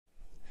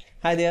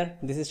Hi there,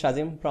 this is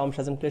Shazim from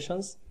Shazim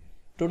Creations.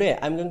 Today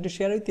I am going to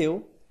share with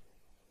you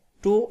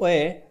two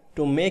ways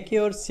to make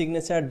your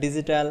signature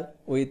digital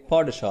with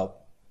Photoshop.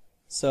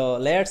 So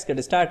let's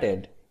get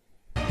started.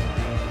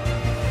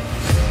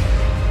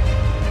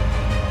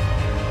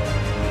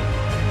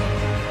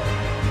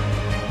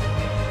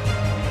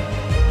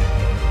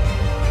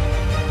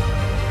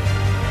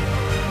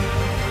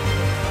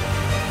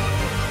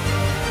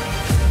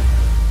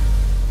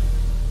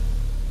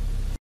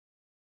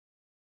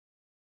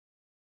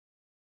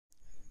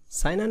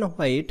 Sign on a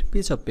white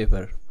piece of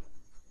paper.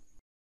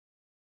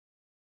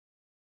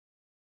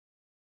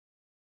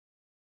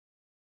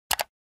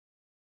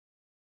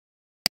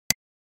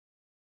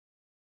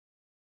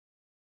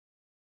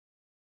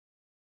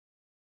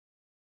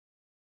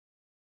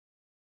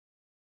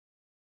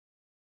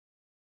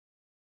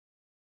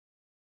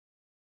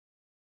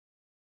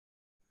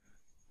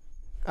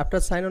 After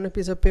sign on a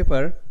piece of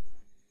paper,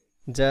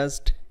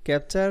 just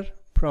capture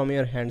from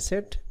your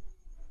handset.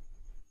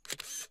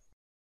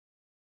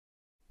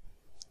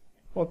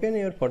 Open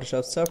your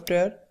Photoshop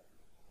software.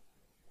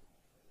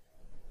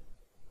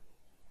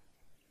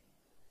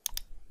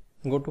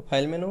 Go to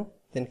File menu,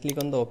 then click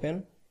on the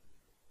Open.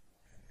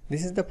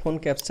 This is the phone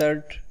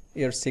captured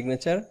your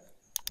signature.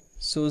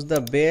 Choose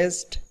the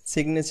best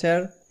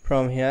signature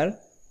from here.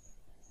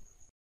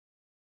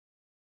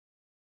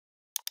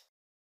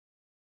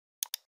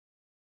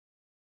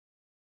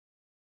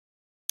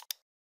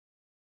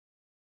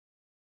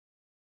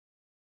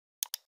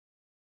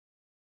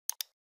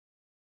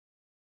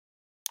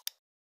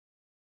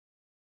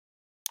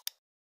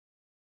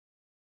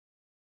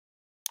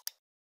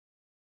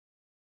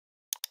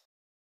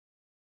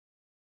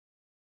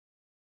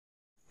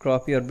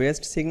 Crop your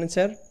best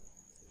signature.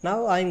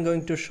 Now I am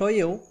going to show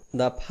you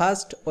the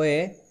first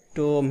way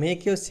to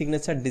make your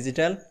signature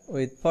digital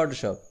with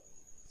Photoshop.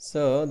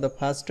 So the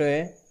first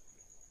way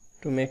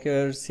to make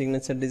your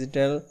signature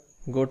digital,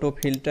 go to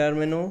filter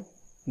menu,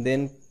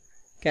 then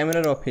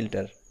camera raw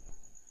filter.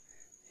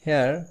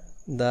 Here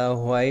the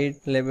white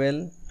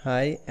level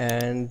high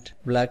and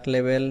black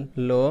level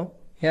low.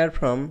 Here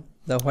from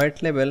the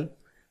white level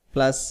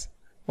plus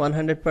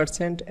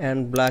 100%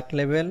 and black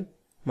level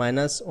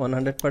minus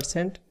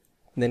 100%,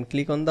 then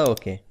click on the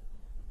OK.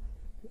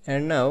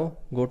 And now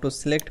go to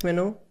select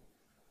menu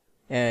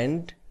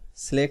and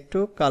select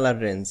to color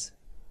range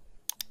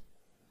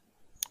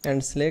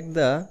and select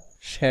the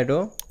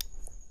shadow,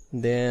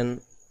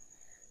 then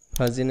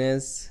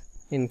fuzziness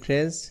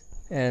increase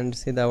and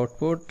see the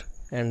output,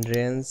 and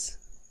range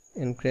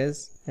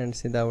increase and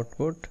see the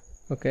output.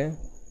 Okay,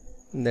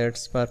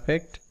 that's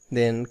perfect.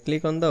 Then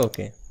click on the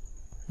OK.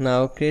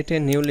 Now create a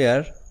new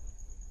layer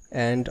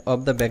and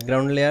of the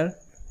background layer,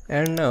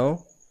 and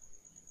now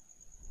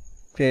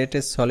create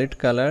a solid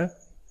color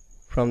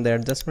from the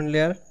adjustment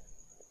layer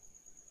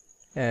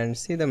and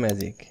see the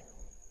magic.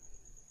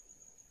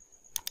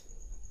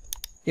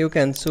 You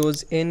can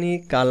choose any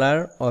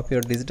color of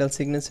your digital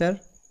signature.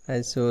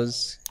 I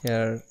choose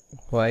here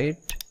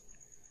white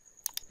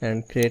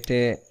and create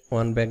a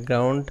one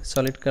background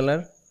solid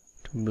color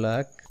to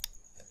black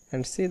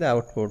and see the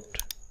output.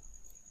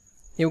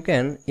 You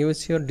can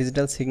use your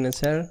digital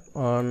signature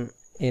on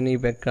any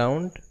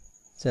background.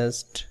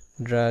 Just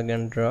drag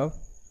and drop,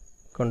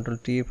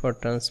 Ctrl T for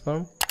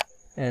transform,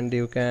 and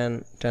you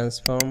can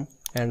transform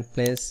and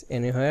place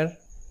anywhere.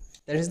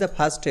 That is the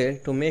first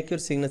way to make your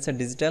signature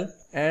digital,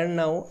 and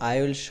now I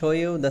will show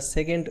you the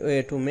second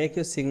way to make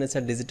your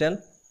signature digital.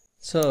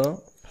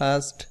 So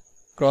first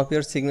crop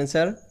your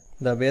signature,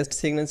 the best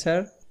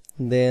signature,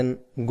 then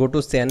go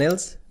to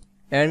channels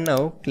and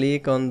now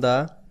click on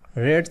the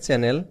red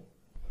channel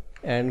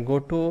and go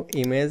to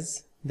image,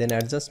 then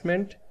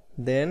adjustment,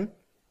 then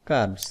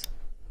curves.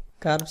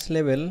 Curves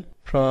level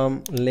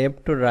from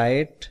left to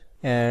right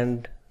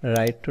and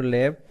right to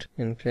left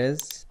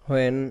increase.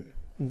 When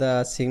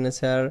the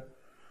signature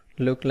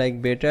look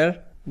like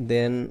better,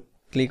 then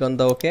click on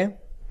the OK.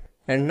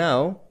 And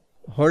now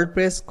hold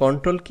press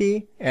Ctrl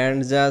key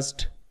and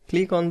just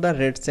click on the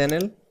red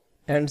channel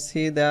and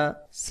see the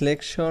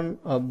selection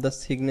of the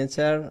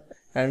signature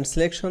and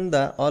selection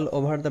the all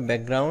over the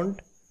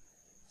background.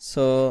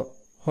 So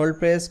hold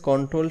press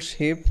Ctrl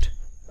Shift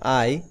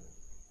I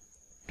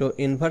to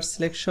invert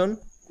selection.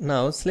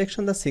 Now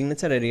selection the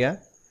signature area,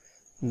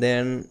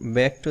 then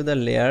back to the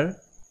layer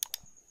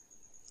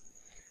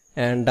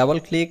and double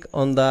click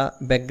on the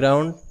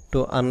background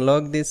to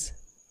unlock this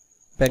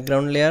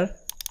background layer.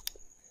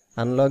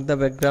 Unlock the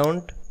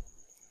background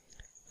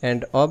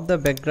and of the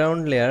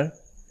background layer,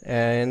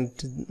 and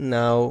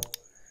now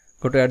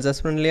go to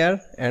adjustment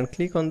layer and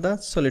click on the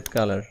solid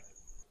color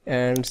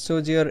and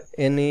choose your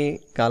any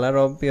color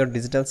of your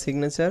digital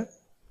signature.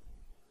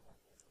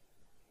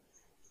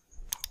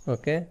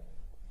 Okay,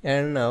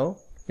 and now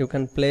you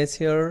can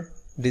place your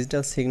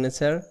digital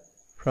signature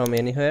from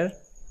anywhere.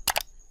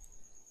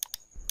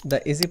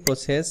 The easy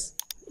process,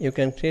 you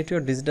can create your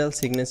digital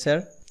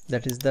signature.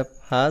 That is the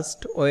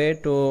first way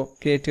to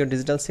create your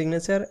digital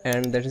signature,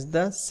 and that is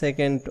the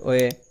second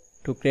way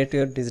to create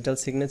your digital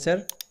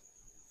signature.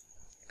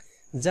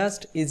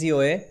 Just easy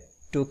way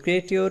to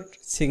create your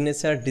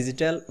signature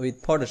digital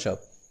with Photoshop.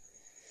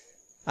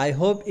 I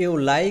hope you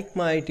like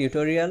my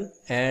tutorial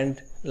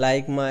and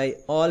like my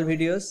all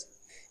videos.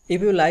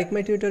 If you like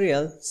my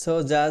tutorial,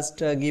 so just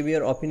give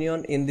your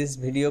opinion in this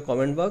video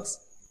comment box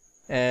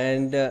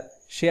and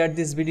share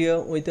this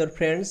video with your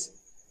friends.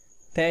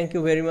 Thank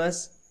you very much.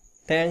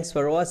 Thanks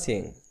for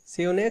watching.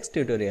 See you next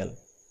tutorial.